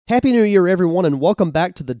Happy New Year, everyone, and welcome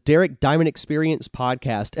back to the Derek Diamond Experience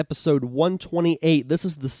podcast, episode 128. This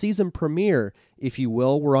is the season premiere, if you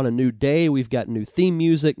will. We're on a new day. We've got new theme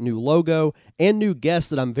music, new logo, and new guests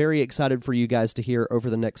that I'm very excited for you guys to hear over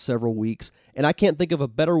the next several weeks. And I can't think of a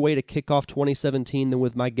better way to kick off 2017 than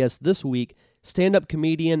with my guest this week, stand-up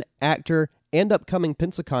comedian, actor, and upcoming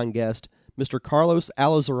Pensacon guest, Mr. Carlos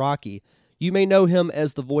Alazraqui. You may know him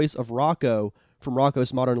as the voice of Rocco from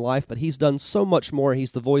Rocco's Modern Life, but he's done so much more.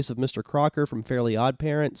 He's the voice of Mr. Crocker from Fairly Odd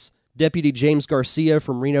Parents, Deputy James Garcia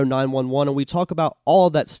from Reno 911, and we talk about all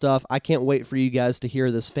of that stuff. I can't wait for you guys to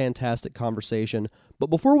hear this fantastic conversation. But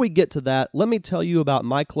before we get to that, let me tell you about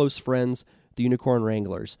my close friends, the Unicorn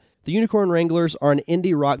Wranglers. The Unicorn Wranglers are an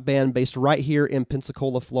indie rock band based right here in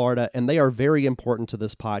Pensacola, Florida, and they are very important to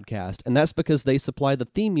this podcast, and that's because they supply the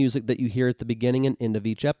theme music that you hear at the beginning and end of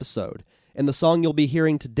each episode. And the song you'll be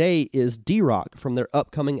hearing today is D-Rock from their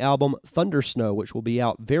upcoming album Thunder Snow, which will be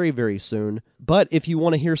out very, very soon. But if you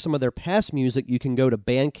want to hear some of their past music, you can go to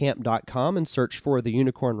bandcamp.com and search for the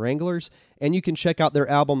Unicorn Wranglers, and you can check out their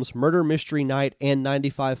albums Murder Mystery Night and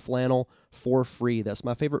 95 Flannel for free. That's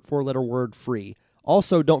my favorite four-letter word, free.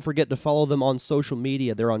 Also, don't forget to follow them on social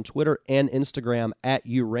media. They're on Twitter and Instagram at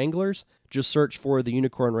UWranglers. Just search for the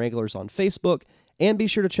Unicorn Wranglers on Facebook, and be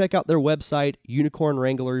sure to check out their website,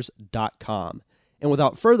 unicornwranglers.com. And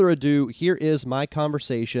without further ado, here is my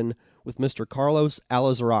conversation with Mr. Carlos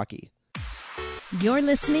Alazraqui. You're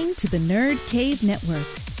listening to the Nerd Cave Network.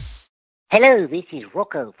 Hello, this is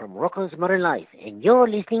Rocco from Rocco's Modern Life, and you're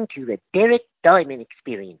listening to the Derek Diamond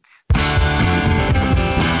Experience.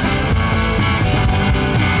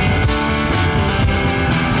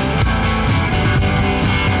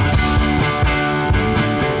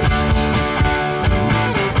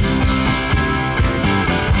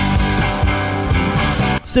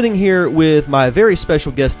 Sitting here with my very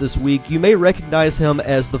special guest this week, you may recognize him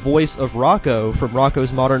as the voice of Rocco from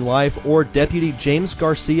Rocco's Modern Life or Deputy James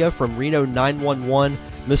Garcia from Reno 911,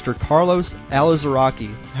 Mr. Carlos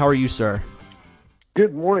Alazraqui. How are you, sir?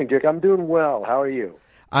 Good morning, Dick. I'm doing well. How are you?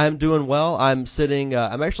 I'm doing well. I'm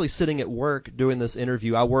actually sitting at work doing this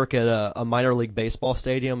interview. I work at a minor league baseball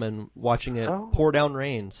stadium and watching it pour down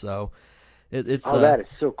rain. So it's that is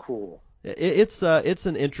so cool. It's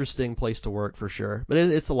an interesting place to work for sure, but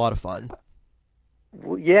it's a lot of fun.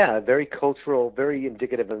 Well, yeah, very cultural, very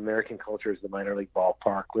indicative of American culture is the minor league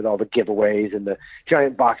ballpark with all the giveaways and the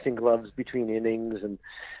giant boxing gloves between innings and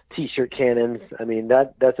T-shirt cannons. I mean,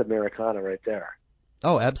 that's Americana right there.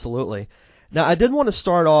 Oh, absolutely. Now, I did want to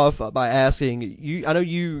start off by asking you. I know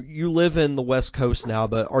you live in the West Coast now,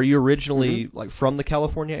 but are you originally like from the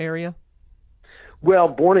California area? Well,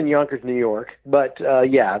 born in Yonkers, New York, but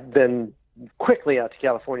then quickly out to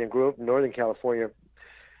California. Grew up in Northern California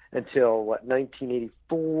until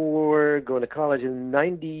 1984. Going to college in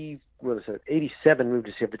 87, moved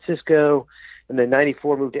to San Francisco, and then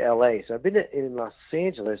 94 moved to LA. So I've been in Los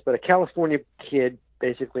Angeles, but a California kid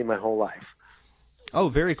basically my whole life. Oh,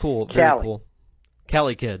 very cool. Very Cali. Cool.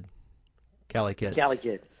 Cali kid.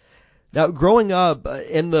 Now, growing up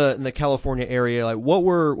in the California area, like what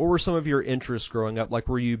were some of your interests growing up? Like,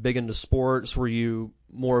 were you big into sports? Were you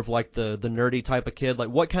more of like the nerdy type of kid? Like,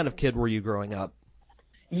 what kind of kid were you growing up?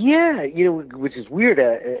 Yeah, which is weird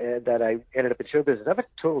that I ended up in show business. I'm a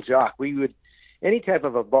total jock. We would any type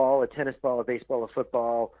of a ball, a tennis ball, a baseball, a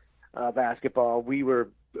football, basketball. We were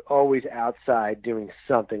always outside doing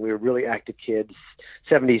something. We were really active kids.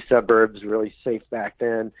 70s suburbs, really safe back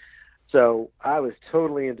then. So I was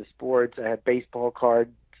totally into sports. I had baseball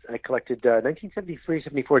cards. I collected 1973,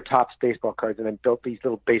 74 Topps baseball cards, and I built these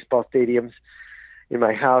little baseball stadiums in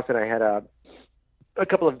my house. And I had a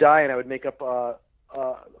couple of die, and I would make up all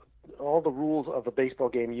the rules of a baseball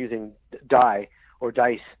game using die or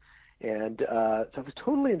dice. And so I was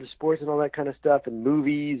totally into sports and all that kind of stuff, and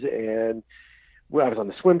movies. And I was on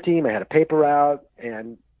the swim team. I had a paper route,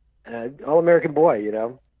 and all-American boy,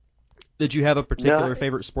 Did you have a particular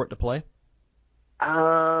favorite sport to play?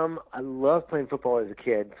 I loved playing football as a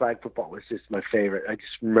kid. Flag football was just my favorite. I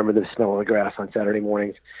just remember the smell of the grass on Saturday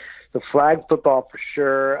mornings. So flag football for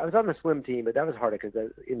sure. I was on the swim team, but that was harder because I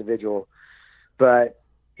was individual. But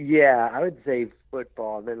yeah, I would say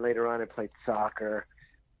football. And then later on I played soccer.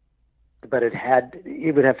 But it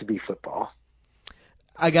would have to be football.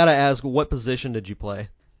 I gotta ask, what position did you play?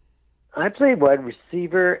 I played wide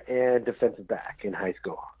receiver and defensive back in high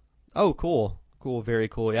school. Oh, cool. Cool, very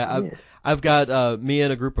cool. Yeah, I've got me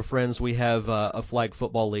and a group of friends. We have a flag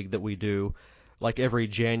football league that we do, like every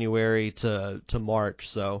January to March.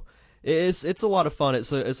 So it's a lot of fun.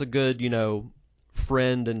 It's a good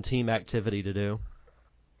friend and team activity to do.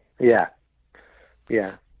 Yeah.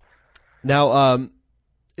 Now,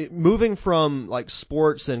 moving from like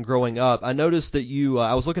sports and growing up, I noticed that you.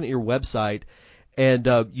 I was looking at your website, and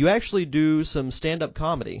you actually do some stand-up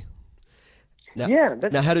comedy. Now, Yeah,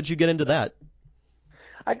 now, how did you get into that?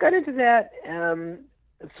 I got into that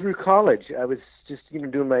through college. I was just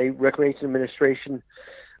doing my recreation administration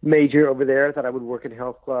major over there. I thought I would work in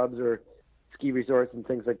health clubs or ski resorts and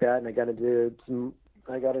things like that, and I got into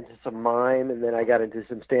some mime, and then I got into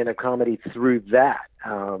some stand-up comedy through that.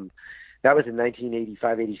 That was in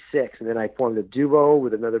 1985, 86, and then I formed a duo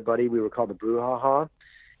with another buddy. We were called the Brouhaha,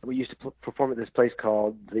 and we used to perform at this place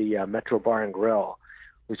called the Metro Bar and Grill,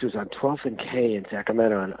 which was on 12th and K in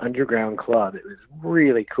Sacramento, an underground club. It was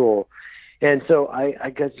really cool. And so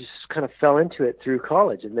I just kind of fell into it through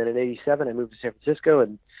college. And then in 87, I moved to San Francisco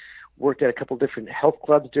and worked at a couple different health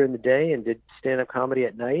clubs during the day and did stand-up comedy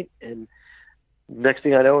at night. And next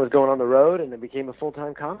thing I know, I was going on the road, and I became a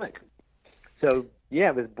full-time comic. So, yeah,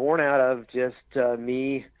 it was born out of just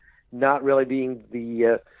me not really being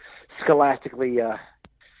the scholastically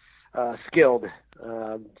skilled.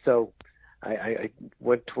 So I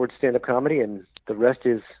went towards stand-up comedy, and the rest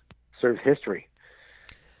is sort of history.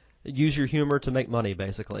 Use your humor to make money,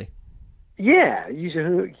 basically. Yeah,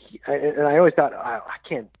 and I always thought,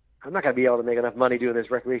 I'm not going to be able to make enough money doing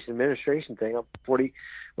this recreation administration thing. I'm 40.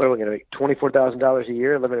 What are we going to make? $24,000 a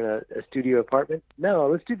year living in a studio apartment? No,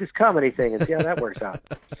 let's do this comedy thing and see how that works out.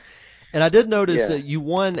 And I did notice that you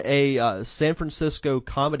won a San Francisco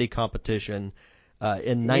comedy competition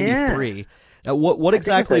in '93. Yeah. Now, what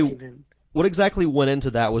exactly went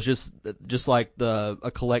into that? Was just like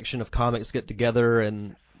a collection of comics get together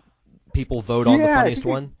and people vote on the funniest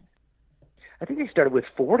one? I think they started with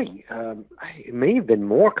 40. It may have been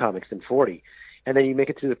more comics than 40. And then you make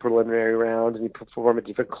it through the preliminary rounds, and you perform at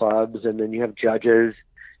different clubs, and then you have judges,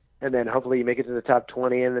 and then hopefully you make it to the top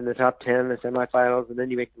 20, and then the top 10, the semifinals, and then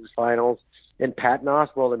you make the finals. And Patton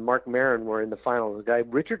Oswalt and Mark Maron were in the finals. The guy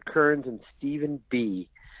Richard Kearns and Stephen B.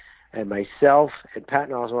 and myself and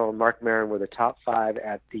Patton Oswalt and Mark Maron were the top 5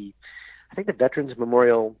 at the Veterans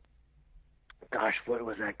Memorial. Gosh, what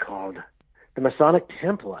was that called? The Masonic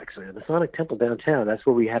Temple, actually. The Masonic Temple downtown. That's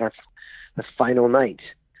where we had the final night.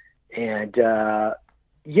 And,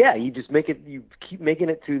 you just you keep making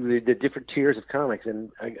it through the different tiers of comics.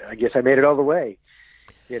 And I guess I made it all the way,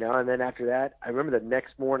 and then after that, I remember the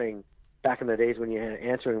next morning, back in the days when you had an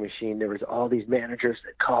answering machine, there was all these managers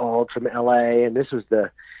that called from LA, and this was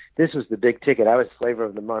the big ticket. I was flavor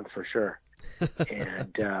of the month for sure.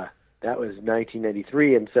 And, that was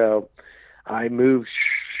 1993. And so I moved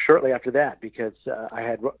shortly after that because I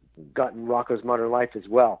had gotten Rocco's Modern Life as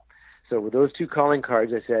well. So with those 2 calling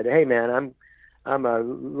cards, I said, "Hey man, I'm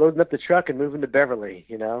loading up the truck and moving to Beverly.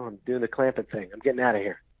 I'm doing the clamping thing. I'm getting out of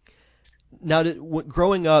here." Now,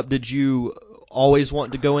 growing up, did you always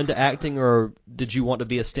want to go into acting, or did you want to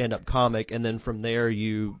be a stand-up comic, and then from there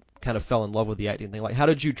you kind of fell in love with the acting thing? Like, how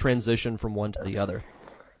did you transition from one to the other?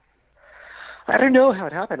 I don't know how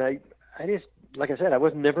it happened. I just, like I said, I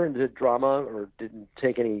was never into drama or didn't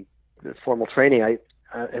take any formal training.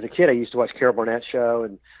 As a kid, I used to watch Carol Burnett show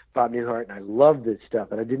and Bob Newhart, and I loved this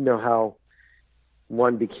stuff, and I didn't know how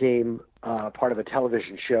one became part of a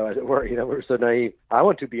television show, as it were. We're so naive. I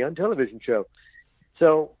want to be on television show.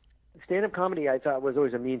 So stand-up comedy, I thought, was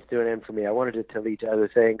always a means to an end for me. I wanted it to lead to other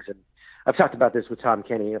things, and I've talked about this with Tom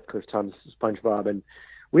Kenny, of course, Tom's SpongeBob, and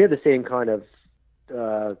we had the same kind of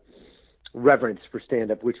reverence for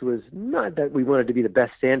stand-up, which was not that we wanted to be the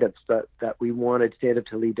best stand-ups, but that we wanted stand-up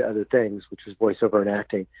to lead to other things, which was voiceover and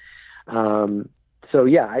acting.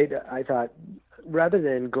 I thought rather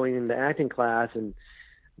than going into acting class, and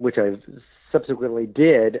which I subsequently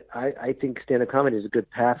did, I think stand-up comedy is a good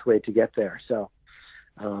pathway to get there. So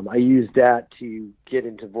I used that to get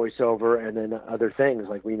into voiceover and then other things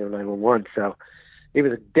like Reno 911. So it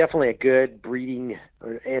was definitely a good breeding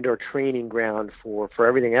or training ground for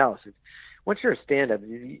everything else. Once you're a stand-up,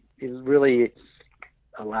 it really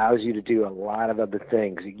allows you to do a lot of other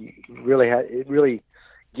things. It really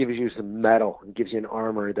gives you some metal and gives you an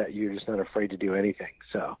armor that you're just not afraid to do anything.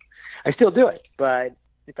 So I still do it, but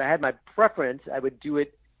if I had my preference, I would do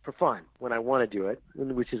it for fun when I want to do it,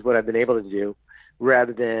 which is what I've been able to do,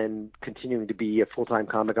 rather than continuing to be a full-time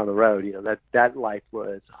comic on the road. That life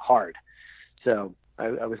was hard. So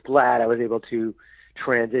I was glad I was able to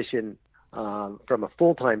transition from a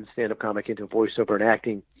full-time stand-up comic into voiceover and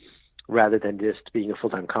acting rather than just being a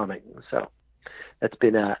full-time comic. So it's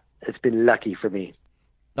been lucky for me.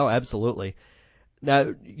 Oh, absolutely.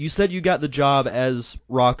 Now, you said you got the job as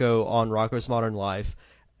Rocco on Rocco's Modern Life.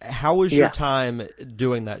 How was your time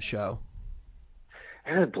doing that show?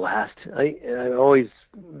 I had a blast. I always,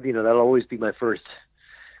 that'll always be my first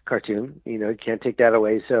cartoon. You can't take that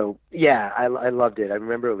away. So yeah, I loved it. I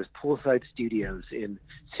remember it was Poolside Studios in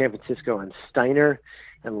San Francisco on Steiner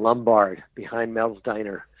and Lombard behind Mel's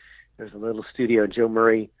Diner. There's a little studio. Joe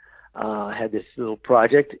Murray had this little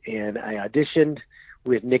project, and I auditioned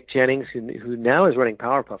with Nick Jennings, who now is running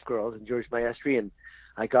Powerpuff Girls, and George Maestri, and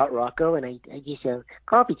I got Rocco, and I just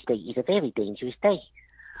Garbage Day is a very dangerous day,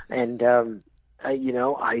 and I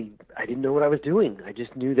didn't know what I was doing. I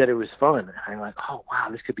just knew that it was fun. I'm like, oh wow,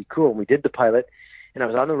 this could be cool. And we did the pilot, and I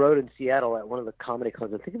was on the road in Seattle at one of the comedy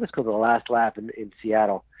clubs. I think it was called The Last Laugh in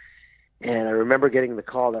Seattle. And I remember getting the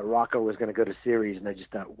call that Rocco was going to go to series, and I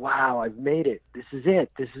just thought, wow, I've made it. This is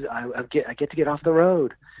it. I get to get off the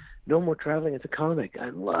road. No more traveling as a comic. I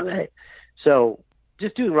love it. So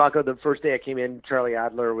just doing Rocco, the first day I came in, Charlie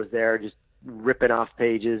Adler was there just ripping off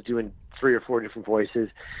pages, doing 3 or 4 different voices.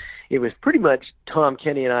 It was pretty much Tom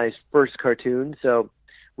Kenny and I's first cartoon, so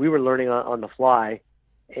we were learning on the fly.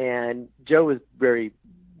 And Joe was very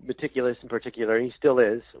meticulous in particular, and he still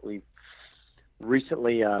is. We've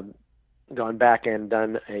recently gone back and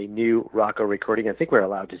done a new Rocco recording. I think we're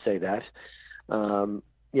allowed to say that.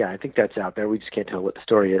 Yeah, I think that's out there. We just can't tell what the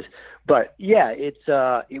story is. But yeah, it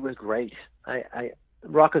was great.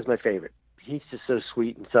 Rocco's my favorite. He's just so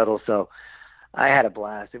sweet and subtle. So I had a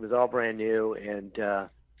blast. It was all brand new, and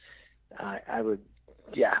I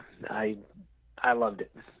loved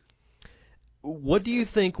it. What do you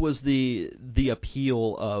think was the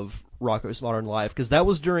appeal of Rocco's Modern Life? Because that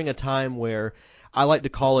was during a time where I like to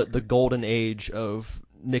call it the golden age of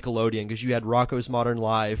Nickelodeon, because you had Rocco's Modern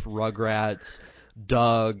Life, Rugrats,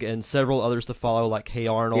 Doug, and several others to follow, like Hey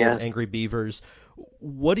Arnold, Yeah. Angry Beavers.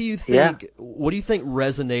 What do you think? What do you think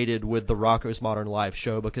resonated with the Rocco's Modern Life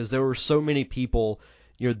show? Because there were so many people,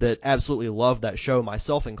 that absolutely loved that show,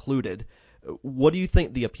 myself included. What do you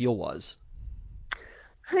think the appeal was?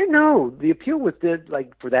 I don't know. The appeal was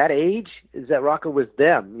for that age is that Rocco was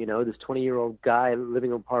them. This 20-year-old guy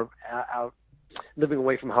living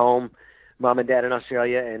away from home, mom and dad in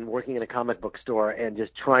Australia, and working in a comic book store, and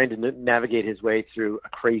just trying to navigate his way through a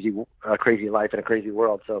crazy life and a crazy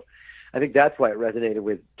world. So I think that's why it resonated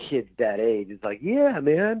with kids that age. It's like, yeah,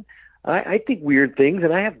 man, I think weird things,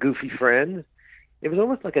 and I have goofy friends. It was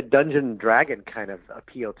almost like a Dungeon and Dragon kind of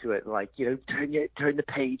appeal to it. Like, turn the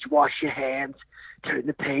page, wash your hands, turn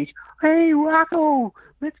the page. Hey, Rocco,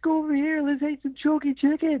 let's go over here. Let's eat some choky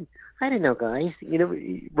chicken. I don't know, guys.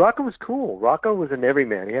 Rocco was cool. Rocco was an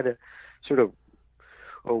everyman. He had a sort of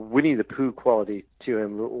a Winnie the Pooh quality to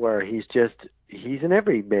him, where he's an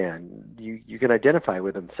everyman. You can identify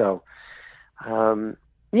with him. So,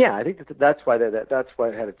 yeah, I think that's why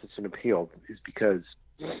it had such an appeal, is because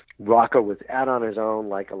Rocco was out on his own,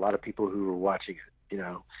 like a lot of people who were watching it,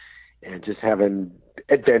 and just having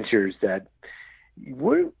adventures that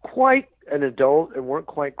weren't quite an adult and weren't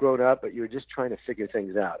quite grown up, but you were just trying to figure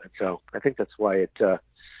things out. And so I think that's why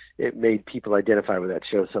it made people identify with that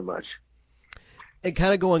show so much. And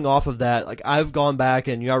kind of going off of that, like I've gone back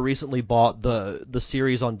and I recently bought the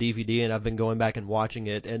series on DVD, and I've been going back and watching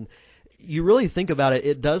it, and you really think about it,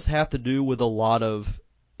 it does have to do with a lot of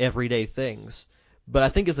everyday things. But I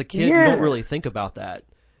think as a kid, you don't really think about that.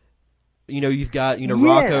 You've got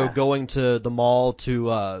Rocco going to the mall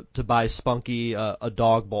to buy Spunky a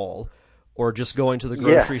dog bowl, or just going to the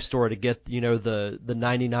grocery store to get the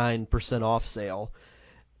 99% off sale.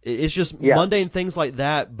 It's just mundane things like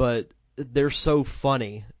that, but they're so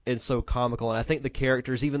funny and so comical. And I think the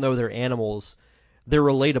characters, even though they're animals, they're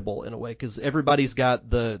relatable in a way, because everybody's got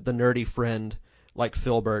the nerdy friend like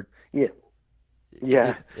Filbert.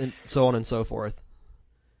 Yeah. And so on and so forth.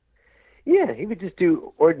 Yeah, he would just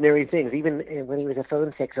do ordinary things, even when he was a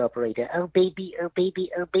phone sex operator. Oh, baby, oh,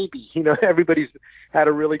 baby, oh, baby. Everybody's had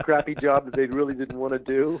a really crappy job that they really didn't want to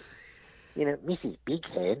do. Mrs.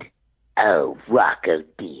 Bighead. Oh, Rocco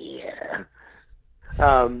dear.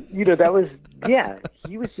 That was,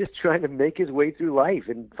 he was just trying to make his way through life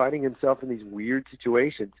and finding himself in these weird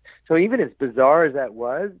situations. So even as bizarre as that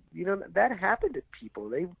was, that happened to people.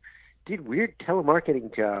 They did weird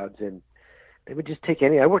telemarketing jobs, and they would just take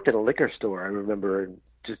I worked at a liquor store, I remember, and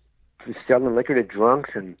just selling liquor to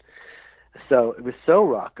drunks. And so it was so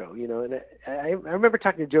Rocco, and I remember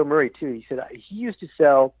talking to Joe Murray too. He said he used to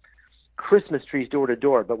sell Christmas trees door to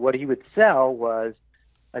door, but what he would sell was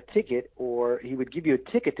a ticket, or he would give you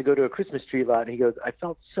a ticket to go to a Christmas tree lot. And he goes, I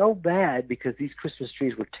felt so bad because these Christmas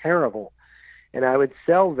trees were terrible, and I would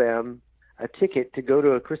sell them a ticket to go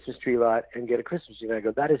to a Christmas tree lot and get a Christmas tree. And I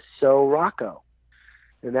go, that is so Rocco.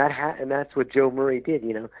 And that's what Joe Murray did,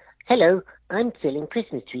 Hello, I'm selling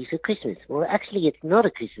Christmas trees for Christmas. Well, actually, it's not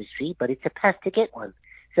a Christmas tree, but it's a pass to get one.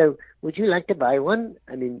 So would you like to buy one?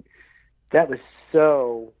 I mean, that was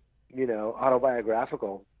so,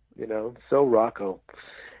 autobiographical, so Rocco.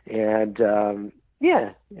 And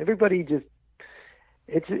everybody just,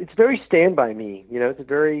 it's very Stand By Me, it's a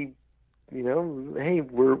very, hey,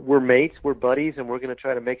 we're mates, we're buddies, and we're going to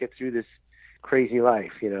try to make it through this crazy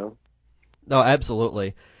life, No,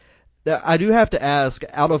 absolutely. Now, I do have to ask,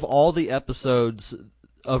 out of all the episodes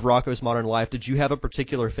of Rocco's Modern Life, did you have a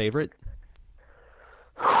particular favorite?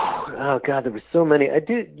 Oh God, there were so many.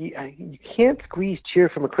 You can't squeeze Cheer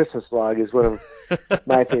from a Christmas Log is one of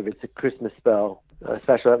my favorites. A Christmas spell,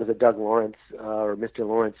 especially that was a Doug Lawrence or Mr.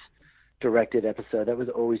 Lawrence directed episode. That was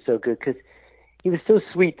always so good because he was so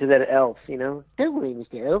sweet to that elf. Don't worry,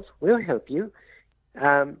 Mr. Elf, we'll help you.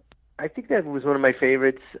 I think that was one of my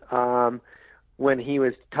favorites. When he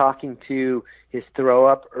was talking to his throw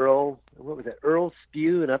up Earl, what was it? Earl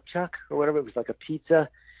Spew and Upchuck or whatever. It was like a pizza.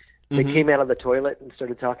 They came out of the toilet and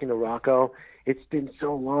started talking to Rocco. It's been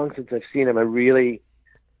so long since I've seen him. I really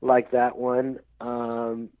like that one.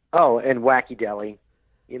 And Wacky Deli.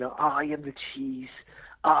 I am the cheese.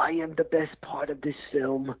 I am the best part of this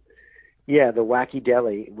film. Yeah, the Wacky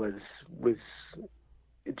Deli was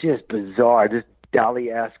just bizarre, just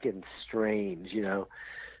Dali-esque and strange,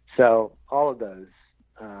 So all of those,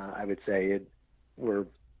 I would say, were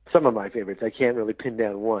some of my favorites. I can't really pin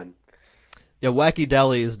down one. Yeah, Wacky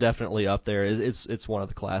Deli is definitely up there. It's one of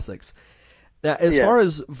the classics. Now, as Yeah. far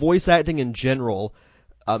as voice acting in general,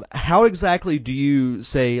 how exactly do you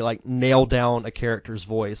say nail down a character's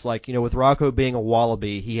voice? With Rocco being a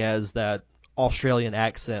wallaby, he has that Australian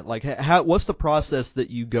accent. What's the process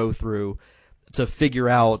that you go through to figure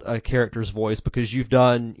out a character's voice? Because you've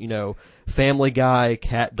done, Family Guy,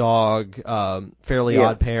 Cat Dog, Fairly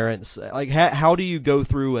Odd Parents. How do you go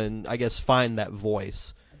through and I guess find that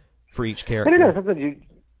voice for each character? I don't know.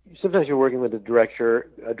 Sometimes you're working with a director,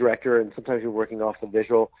 and sometimes you're working off the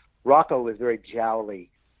visual. Rocco was very jowly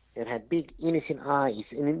and had big innocent eyes,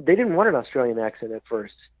 and they didn't want an Australian accent at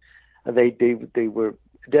first. They were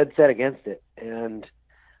dead set against it, and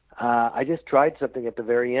I just tried something at the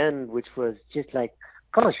very end, which was just like,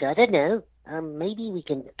 Gosh, I don't know. Maybe we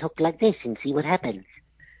can talk like this and see what happens.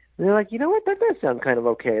 and they're like, you know what, that does sound kind of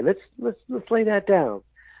okay. Let's lay that down.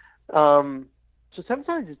 So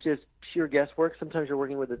sometimes it's just pure guesswork. Sometimes you're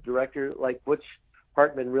working with a director. Like Butch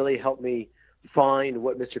Hartman really helped me find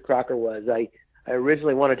what Mr. Crocker was. I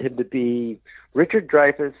originally wanted him to be Richard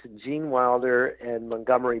Dreyfuss, Gene Wilder, and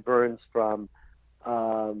Montgomery Burns from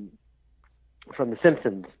The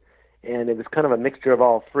Simpsons, and it was kind of a mixture of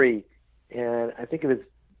all three. And I think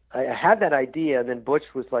I had that idea, and then Butch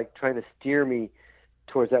was like trying to steer me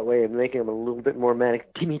towards that way and making him a little bit more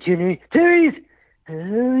manic. Timmy Turner, Terry's.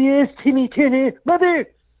 Oh yes, Timmy Turner, mother.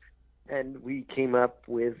 And we came up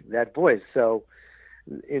with that voice. So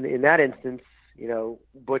in that instance,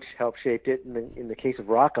 Butch helped shape it. And in the case of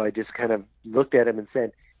Rocco, I just kind of looked at him and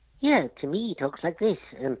said, Yeah, to me he talks like this.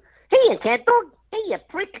 And, hey, you cat dog. Hey, you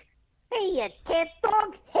prick. Hey, you cat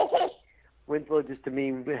dog. Winslow just to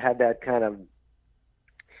me had that kind of.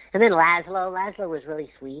 And then Laszlo was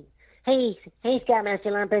really sweet. Hey,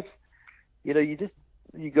 Scoutmaster Lumpus.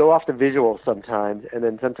 You go off the visual sometimes, and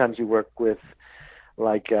then sometimes you work with,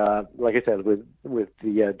 like I said, with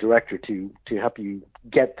the director to help you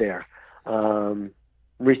get there.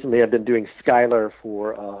 Recently, I've been doing Skylar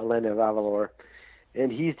for Elena Valor,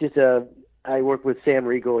 and he's just I work with Sam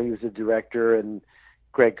Riegel. He was a director, and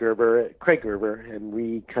Craig Gerber, and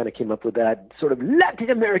we kind of came up with that sort of Latin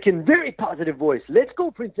American, very positive voice. Let's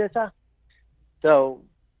go, Princessa. So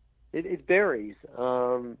it varies.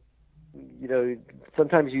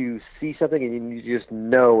 Sometimes you see something and you just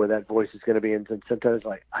know where that voice is going to be, and sometimes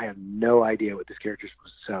I have no idea what this character is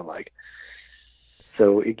supposed to sound like.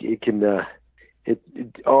 So it can it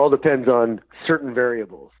all depends on certain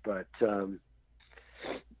variables. But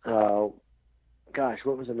gosh,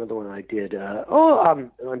 what was another one I did?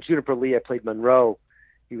 On Juniper Lee, I played Monroe.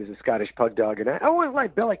 He was a Scottish pug dog, and I always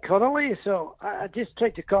liked Billy Connolly, so I just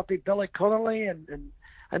tried to copy Billy Connolly and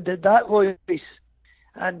did that voice.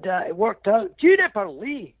 And it worked out. Juniper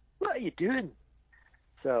Lee, what are you doing?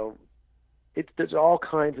 So there's all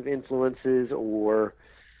kinds of influences, or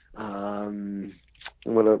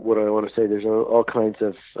what do I want to say? There's all kinds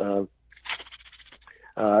of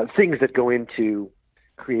things that go into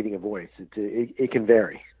creating a voice. It can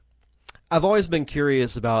vary. I've always been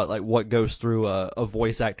curious about what goes through a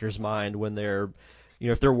voice actor's mind when they're,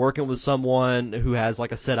 if they're working with someone who has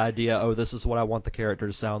a set idea, oh, this is what I want the character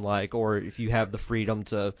to sound like, or if you have the freedom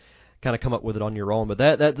to kind of come up with it on your own. But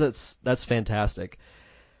that's fantastic.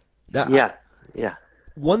 Now, Yeah.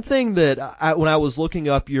 One thing that when I was looking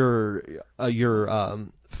up your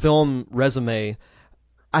film resume,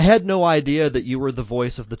 I had no idea that you were the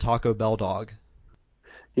voice of the Taco Bell dog.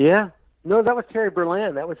 Yeah. No, that was Terry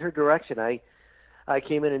Berlan. That was her direction. I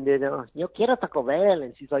came in and did, Yo quiero Taco Bell.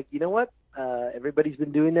 And she's like, you know what? Everybody's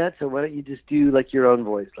been doing that, so why don't you just do like your own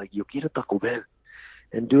voice, like Yo quiero Taco Bell,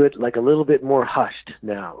 and do it like a little bit more hushed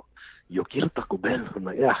now. Yo quiero Taco Bell. I'm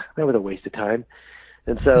like, yeah, that was a waste of time.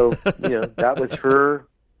 And so, that was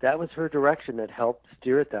her direction that helped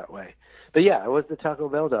steer it that way. But yeah, I was the Taco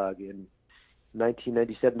Bell dog in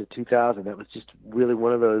 1997 to 2000. That was just really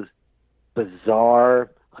one of those bizarre,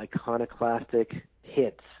 iconoclastic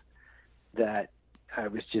hits that I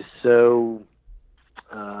was just so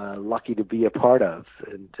lucky to be a part of.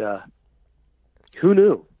 And who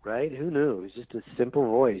knew, right? Who knew? It was just a simple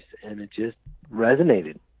voice, and it just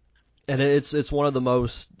resonated. And it's one of the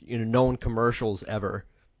most known commercials ever.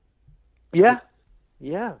 Yeah.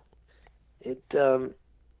 It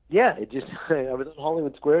just I was on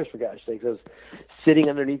Hollywood Squares, for gosh sakes. I was sitting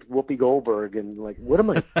underneath Whoopi Goldberg and like, what am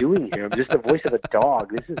I doing here? I'm just the voice of a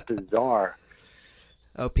dog. This is bizarre.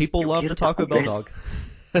 Oh, people love the Taco Bell dog.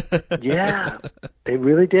 Yeah, they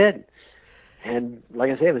really did. And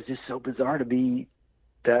like I say, it was just so bizarre to be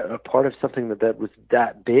a part of something that was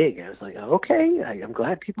that big. I was like, okay, I'm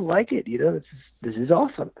glad people like it. This is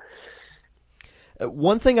awesome.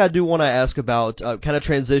 One thing I do want to ask about, kind of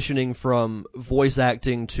transitioning from voice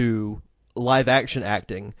acting to live action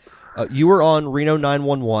acting. You were on Reno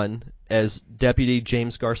 911 as Deputy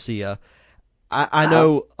James Garcia. I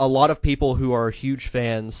know a lot of people who are huge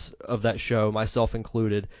fans of that show, myself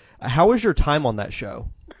included. How was your time on that show?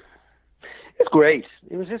 It's great.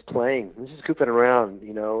 It was just playing. It was just goofing around.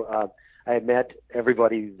 I had met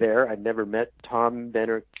everybody there. I'd never met Tom,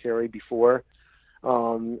 Ben, or Carrie before.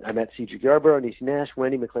 I met Cedric Yarborough, Niecy Nash,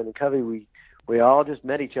 Wendy, McClendon Covey. We all just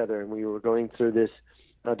met each other, and we were going through this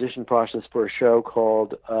audition process for a show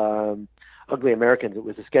called Ugly Americans. It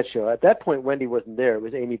was a sketch show. At that point, Wendy wasn't there. It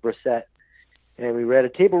was Amy Brissett. And we read a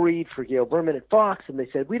table read for Gail Berman at Fox, and they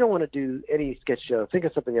said, we don't want to do any sketch show. Think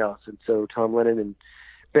of something else. And so Tom Lennon and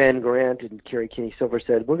Ben Grant and Kerry Kinney Silver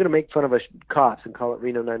said, we're going to make fun of us cops and call it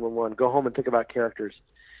Reno 911. Go home and think about characters.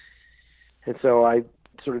 And so I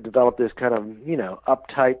sort of developed this kind of,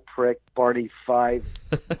 uptight prick, Barney Fife,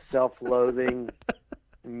 self-loathing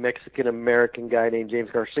Mexican-American guy named James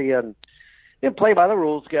Garcia, and play by the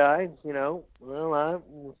rules guy. I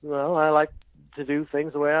like to do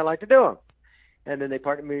things the way I like to do them. And then they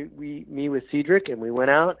partnered me with Cedric, and we went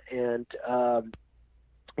out, and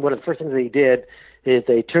one of the first things they did is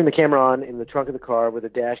they turned the camera on in the trunk of the car with a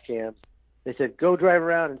dash cam. They said, go drive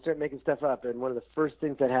around and start making stuff up. And one of the first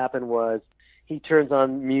things that happened was he turns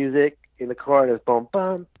on music in the car, and it's boom,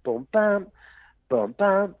 bum, boom, bum, boom,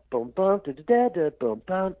 bum, boom, bum, da da da boom,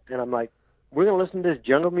 bum. And I'm like, we're going to listen to this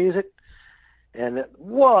jungle music? And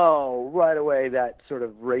whoa, right away that sort of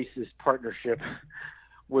racist partnership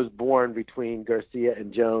was born between Garcia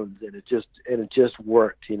and Jones, and it just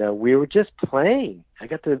worked. We were just playing. I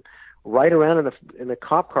got to ride around in the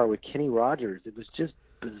cop car with Kenny Rogers. It was just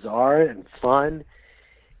bizarre and fun,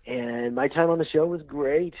 and my time on the show was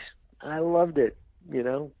great. I loved it.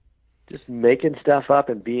 Just making stuff up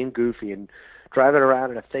and being goofy and driving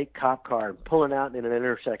around in a fake cop car and pulling out in an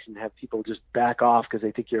intersection and have people just back off because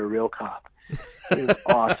they think you're a real cop. It was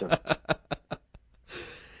awesome.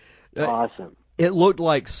 Awesome. It looked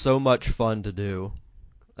like so much fun to do.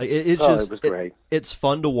 It was great. It's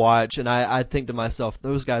fun to watch, and I think to myself,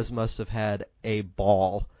 those guys must have had a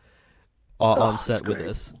ball on set with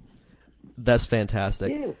this. That's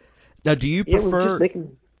fantastic. Yeah. Now, do you prefer...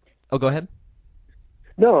 Oh, go ahead.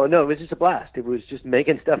 No, it was just a blast. It was just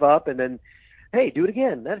making stuff up, and then, hey, do it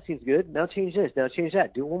again. That seems good. Now change this. Now change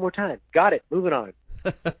that. Do it one more time. Got it. Moving on.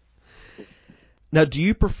 Now, do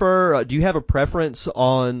you have a preference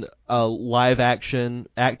on live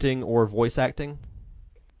acting or voice acting?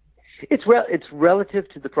 It's relative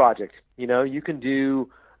to the project. You can do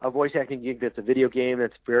a voice acting gig that's a video game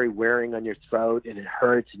that's very wearing on your throat and it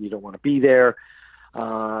hurts and you don't want to be there,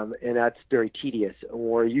 and that's very tedious.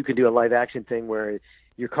 Or you can do a live action thing where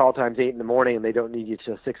your call time's 8 a.m. and they don't need you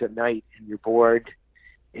till 6 p.m. and you're bored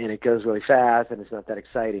and it goes really fast and it's not that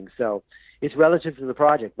exciting. So it's relative to the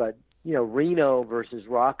project, but Reno versus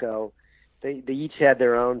Rocco, they each had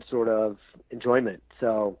their own sort of enjoyment.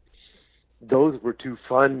 So those were two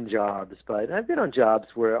fun jobs, but I've been on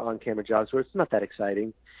on-camera jobs where it's not that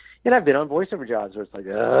exciting. And I've been on voiceover jobs where it's like,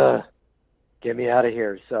 get me out of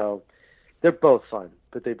here. So they're both fun,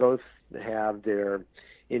 but they both have their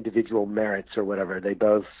individual merits or whatever. They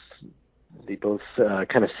both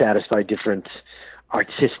kind of satisfy different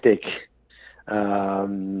artistic,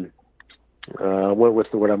 what's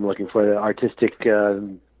the word I'm looking for? The artistic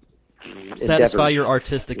Satisfy endeavors. your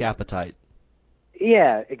artistic appetite.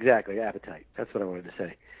 Yeah, exactly. Appetite. That's what I wanted to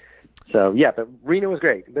say. So yeah, but Reno was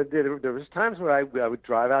great. But there was times where I would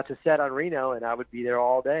drive out to set on Reno, and I would be there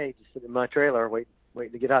all day, just sitting in my trailer,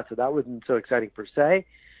 waiting to get out. So that wasn't so exciting per se.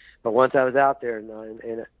 But once I was out there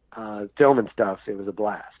and filming stuff, it was a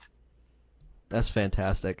blast. That's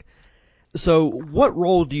fantastic. So what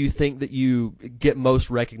role do you think that you get most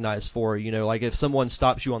recognized for? You know, like if someone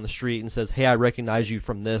stops you on the street and says, hey, I recognize you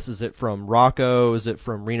from this, is it from Rocco? Is it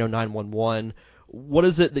from Reno 911? What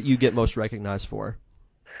is it that you get most recognized for?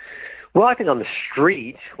 Well, I think on the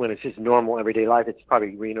street, when it's just normal everyday life, it's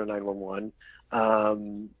probably Reno 911,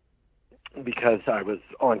 because I was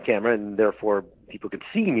on camera and therefore people could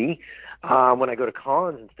see me. When I go to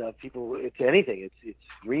cons and stuff, it's anything. It's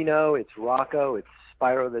Reno, it's Rocco, it's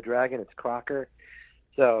Spyro the Dragon, it's Crocker.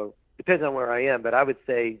 So it depends on where I am, but I would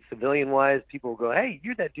say civilian-wise, people will go, hey,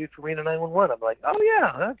 you're that dude from Reno 911. I'm like, oh,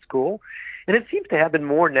 yeah, that's cool. And it seems to happen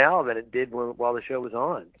more now than it did while the show was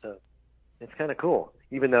on. So it's kind of cool,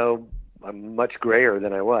 even though I'm much grayer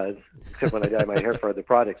than I was, except when I dyed my hair for other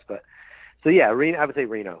projects. But so, yeah, I would say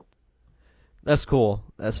Reno. That's cool.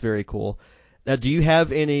 That's very cool. Now, do you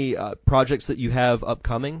have any projects that you have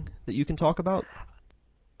upcoming that you can talk about?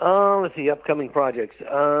 Let's see, upcoming projects.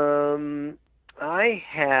 I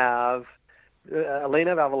have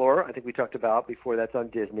Elena of Avalor, I think we talked about before. That's on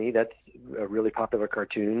Disney. That's a really popular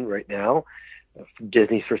cartoon right now.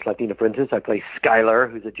 Disney's first Latina princess. I play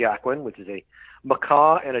Skylar, who's a Jacqueline, which is a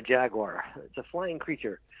macaw and a jaguar. It's a flying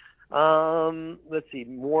creature. Let's see,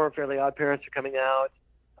 more Fairly Odd Parents are coming out.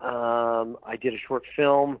 I did a short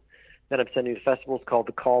film that I'm sending to festivals called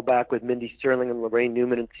The Callback with Mindy Sterling and Lorraine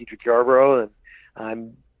Newman and Cedric Yarbrough, and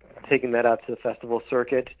I'm taking that out to the festival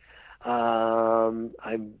circuit. I'm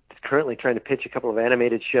currently trying to pitch a couple of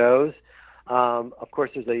animated shows. Of course,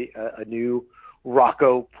 there's a new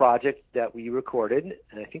Rocco project that we recorded,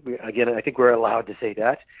 and I think we're allowed to say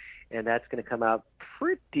that, and that's going to come out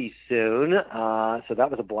pretty soon. So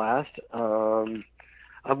that was a blast.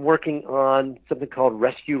 I'm working on something called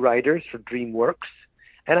Rescue Riders for DreamWorks,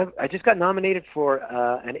 and I just got nominated for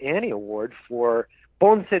an Annie Award for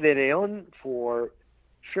Ponce de Leon for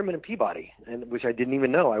Sherman and Peabody, which I didn't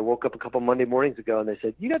even know. I woke up a couple Monday mornings ago, and they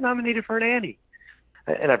said, you got nominated for an Annie.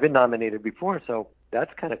 And I've been nominated before, so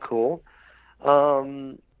that's kind of cool.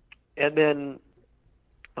 And then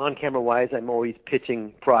on camera-wise, I'm always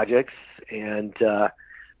pitching projects and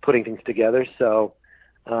putting things together. So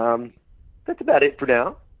that's about it for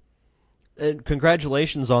now. And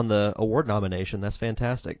congratulations on the award nomination. That's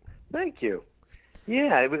fantastic. Thank you.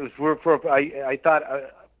 Yeah, it was I thought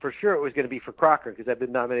for sure it was going to be for Crocker, because I've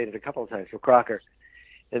been nominated a couple of times for Crocker.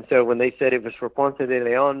 And so when they said it was for Ponce de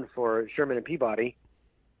Leon for Sherman and Peabody,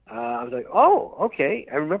 I was like, oh, okay.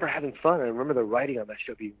 I remember having fun. I remember the writing on that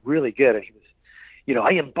show being really good. And he was,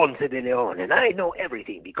 I am Ponce de Leon, and I know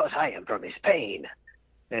everything because I am from Spain.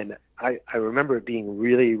 And I remember it being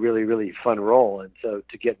really, really, really fun role. And so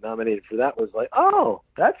to get nominated for that was like, oh,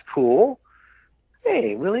 that's cool.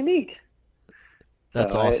 Hey, really neat.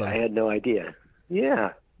 That's awesome. I had no idea.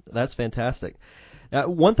 Yeah. That's fantastic. Now,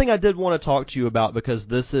 one thing I did want to talk to you about, because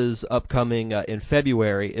this is upcoming in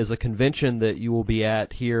February, is a convention that you will be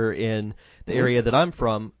at here in the area that I'm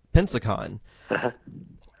from, Pensacon.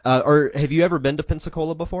 Or have you ever been to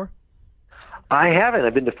Pensacola before? I haven't.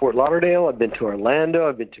 I've been to Fort Lauderdale. I've been to Orlando.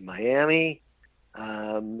 I've been to Miami.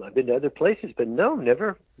 I've been to other places, but no,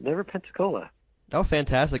 never Pensacola. Oh,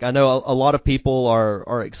 fantastic. I know a lot of people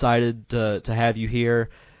are excited to have you here.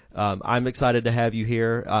 I'm excited to have you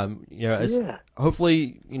here.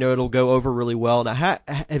 Hopefully, it'll go over really well. Now,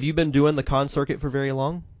 have you been doing the con circuit for very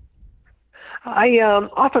long? I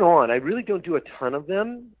off and on. I really don't do a ton of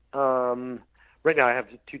them. Right now, I have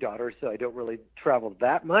 2 daughters, so I don't really travel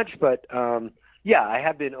that much. But yeah, I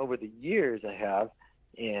have been over the years. I have,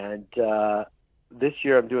 and this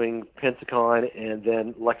year I'm doing Pensacon and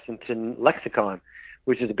then Lexington Lexicon,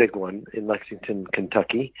 which is a big one in Lexington,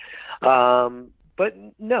 Kentucky. But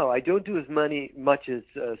no, I don't do as much as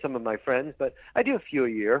some of my friends, but I do a few a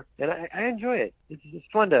year, and I enjoy it. It's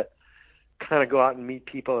fun to kind of go out and meet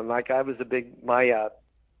people. And like I was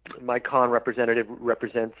my con representative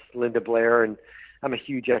represents Linda Blair, and I'm a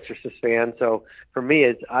huge Exorcist fan. So for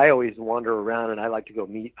me, I always wander around, and I like to go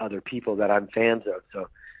meet other people that I'm fans of. So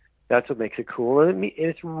that's what makes it cool. And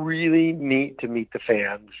it's really neat to meet the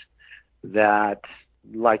fans that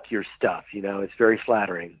like your stuff. It's very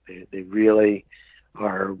flattering. They really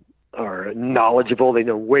are knowledgeable. They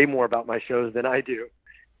know way more about my shows than I do,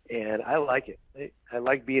 and I like it. I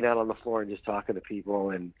like being out on the floor and just talking to people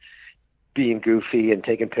and being goofy and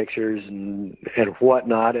taking pictures and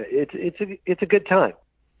whatnot. It's a good time.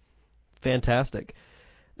 Fantastic.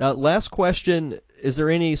 Now, last question, is there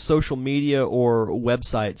any social media or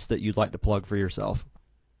websites that you'd like to plug for yourself?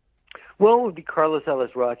 Well, it would be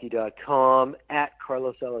carlosalazraqui.com, at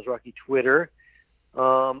Carlos Alazraqui Twitter,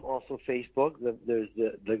 also Facebook. There's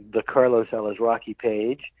the Carlos Alazraqui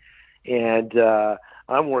page. And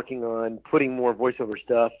I'm working on putting more voiceover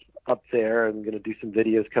stuff up there. I'm going to do some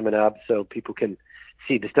videos coming up so people can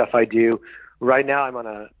see the stuff I do. Right now, I'm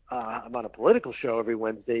on a political show every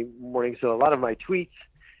Wednesday morning, so a lot of my tweets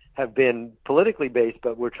have been politically based,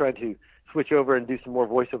 but we're trying to switch over and do some more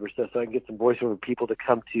voiceover stuff so I can get some voiceover people to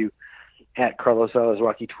come to at Carlos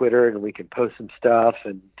Alazraqui Twitter, and we can post some stuff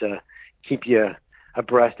and keep you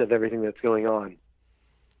abreast of everything that's going on.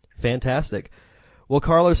 Fantastic. Well,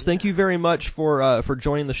 Carlos, thank you very much for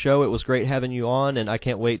joining the show. It was great having you on, and I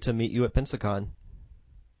can't wait to meet you at Pensacon.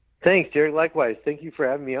 Thanks, Derek. Likewise. Thank you for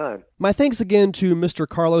having me on. My thanks again to Mr.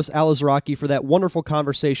 Carlos Alazraqui for that wonderful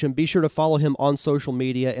conversation. Be sure to follow him on social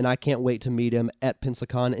media, and I can't wait to meet him at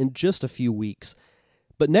Pensacon in just a few weeks.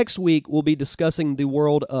 But next week, we'll be discussing the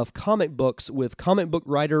world of comic books with comic book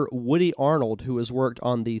writer Woody Arnold, who has worked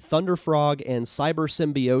on the Thunder Frog and Cyber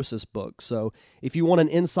Symbiosis books. So if you want an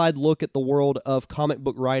inside look at the world of comic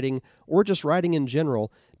book writing, or just writing in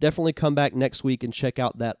general, definitely come back next week and check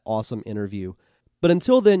out that awesome interview. But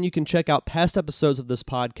until then, you can check out past episodes of this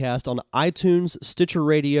podcast on iTunes, Stitcher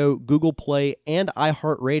Radio, Google Play, and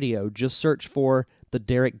iHeartRadio. Just search for The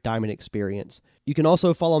Derek Diamond Experience. You can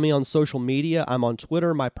also follow me on social media. I'm on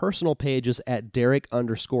Twitter. My personal page is at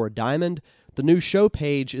Derek_Diamond. The new show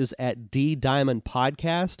page is at D Diamond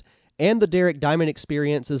Podcast. And The Derek Diamond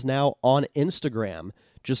Experience is now on Instagram.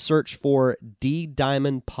 Just search for D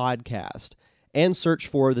Diamond Podcast. And search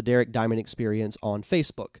for The Derek Diamond Experience on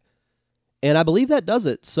Facebook. And I believe that does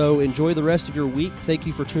it. So enjoy the rest of your week. Thank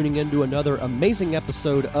you for tuning in to another amazing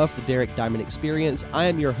episode of The Derek Diamond Experience. I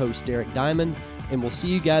am your host, Derek Diamond, and we'll see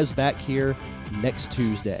you guys back here next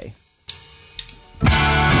Tuesday.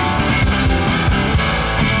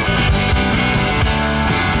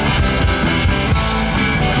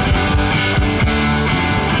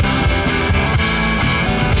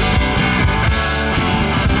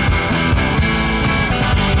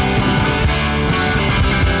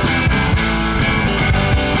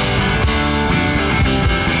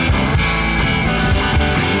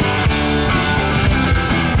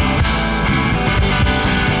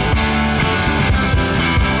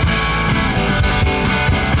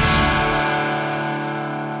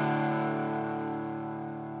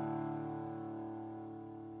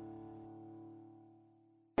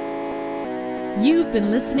 You've been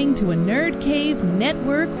listening to a Nerd Cave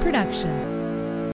Network production.